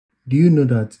Do you know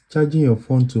that charging your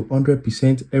phone to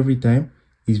 100% every time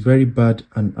is very bad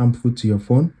and harmful to your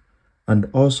phone? And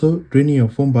also, draining your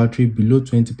phone battery below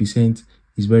 20%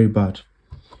 is very bad.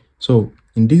 So,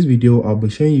 in this video, I'll be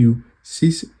showing you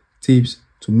 6 tips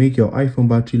to make your iPhone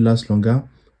battery last longer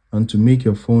and to make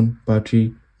your phone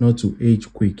battery not to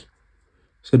age quick.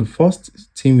 So, the first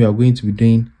thing we are going to be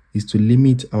doing is to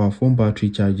limit our phone battery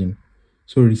charging.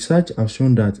 So, research has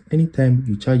shown that anytime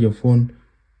you charge your phone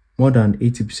more than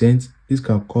 80%, this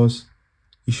can cause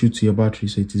issue to your battery.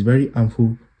 So it is very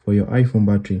harmful for your iPhone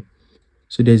battery.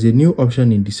 So there's a new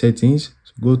option in the settings.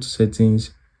 So go to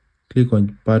settings, click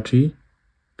on battery,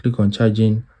 click on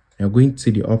charging, and you're going to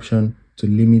see the option to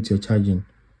limit your charging.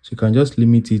 So you can just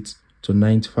limit it to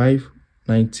 95,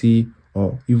 90,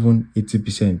 or even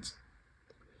 80%.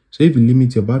 So if you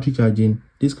limit your battery charging,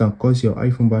 this can cause your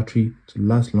iPhone battery to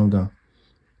last longer.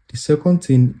 The second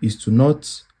thing is to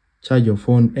not charge your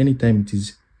phone anytime it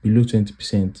is below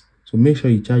 20%. So make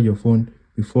sure you charge your phone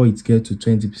before it gets to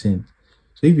 20%.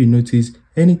 So if you notice,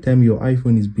 anytime your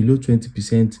iPhone is below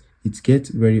 20%, it gets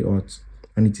very hot.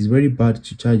 And it is very bad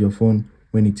to charge your phone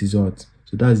when it is hot.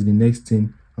 So that's the next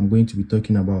thing I'm going to be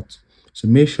talking about. So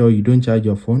make sure you don't charge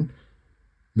your phone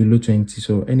below 20.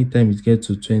 So anytime it gets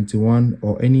to 21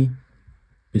 or any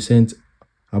percent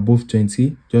above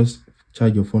 20, just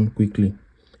charge your phone quickly.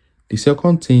 The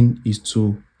second thing is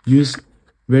to use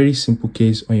very simple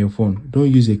case on your phone.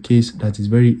 Don't use a case that is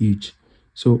very huge.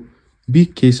 So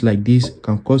big case like this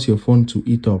can cause your phone to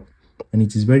heat up, and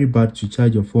it is very bad to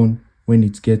charge your phone when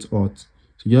it gets hot.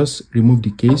 So just remove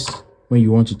the case when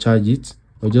you want to charge it,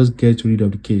 or just get rid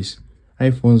of the case.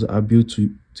 iPhones are built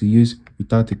to use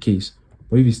without a case,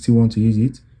 but if you still want to use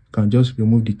it, you can just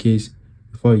remove the case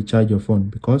before you charge your phone,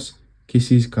 because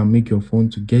cases can make your phone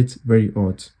to get very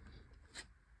hot.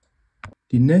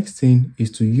 The next thing is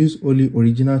to use only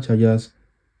original chargers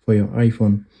for your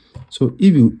iPhone. So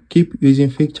if you keep using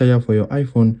fake charger for your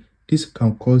iPhone, this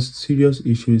can cause serious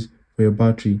issues for your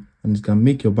battery, and it can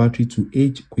make your battery to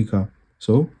age quicker.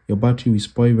 So your battery will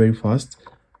spoil very fast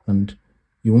and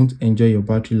you won't enjoy your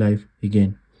battery life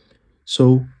again.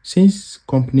 So since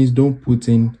companies don't put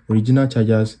in original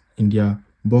chargers in their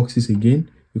boxes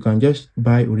again, you can just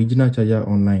buy original charger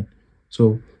online.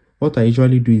 So what I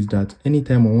usually do is that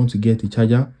anytime I want to get a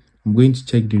charger, I'm going to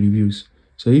check the reviews.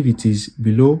 So if it is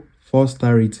below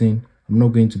 4-star rating, I'm not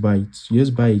going to buy it. So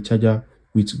just buy a charger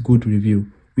with good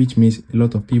review, which means a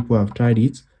lot of people have tried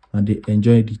it and they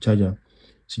enjoy the charger.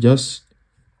 So just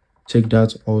check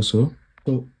that also.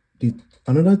 So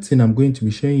another thing I'm going to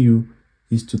be showing you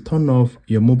is to turn off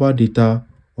your mobile data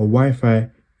or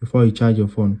Wi-Fi before you charge your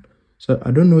phone. So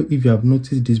I don't know if you have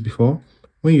noticed this before.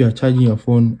 When you are charging your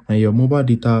phone and your mobile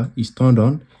data is turned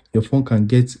on, your phone can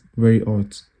get very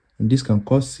hot, and this can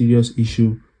cause serious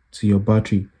issue to your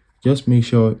battery. Just make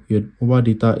sure your mobile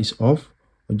data is off,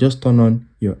 or just turn on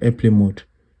your airplane mode.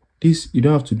 This, you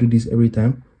don't have to do this every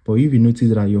time, but if you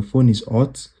notice that your phone is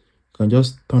hot, you can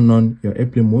just turn on your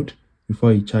airplane mode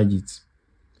before you charge it.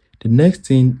 The next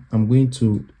thing I'm going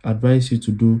to advise you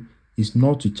to do is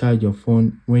not to charge your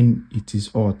phone when it is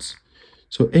hot.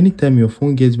 So anytime your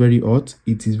phone gets very hot,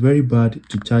 it is very bad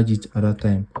to charge it at that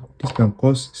time. This can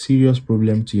cause serious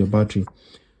problem to your battery.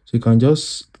 So you can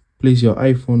just place your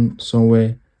iPhone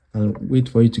somewhere and wait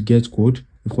for it to get cold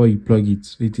before you plug it.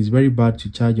 So it is very bad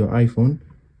to charge your iPhone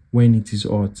when it is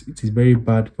hot. It is very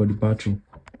bad for the battery.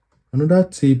 Another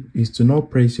tip is to not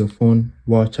press your phone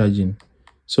while charging.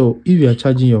 So if you are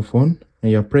charging your phone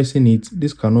and you're pressing it,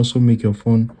 this can also make your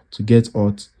phone to get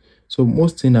hot. So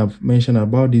most thing I've mentioned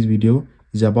about this video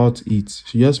is about it.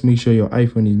 So just make sure your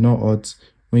iPhone is not hot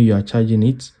when you are charging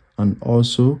it, and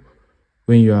also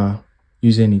when you are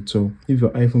using it. So if your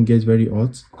iPhone gets very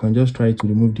hot, you can just try to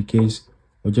remove the case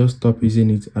or just stop using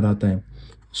it at that time.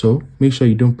 So make sure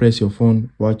you don't press your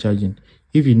phone while charging.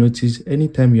 If you notice,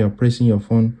 anytime you are pressing your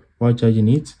phone while charging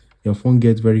it, your phone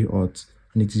gets very hot,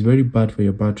 and it is very bad for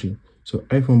your battery. So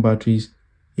iPhone batteries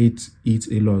eat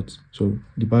a lot, so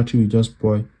the battery will just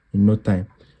spoil in no time.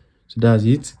 So that's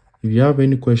it. If you have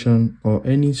any question or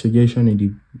any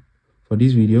suggestion for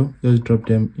this video, just drop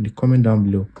them in the comment down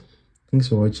below. Thanks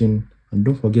for watching, and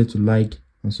don't forget to like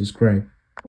and subscribe.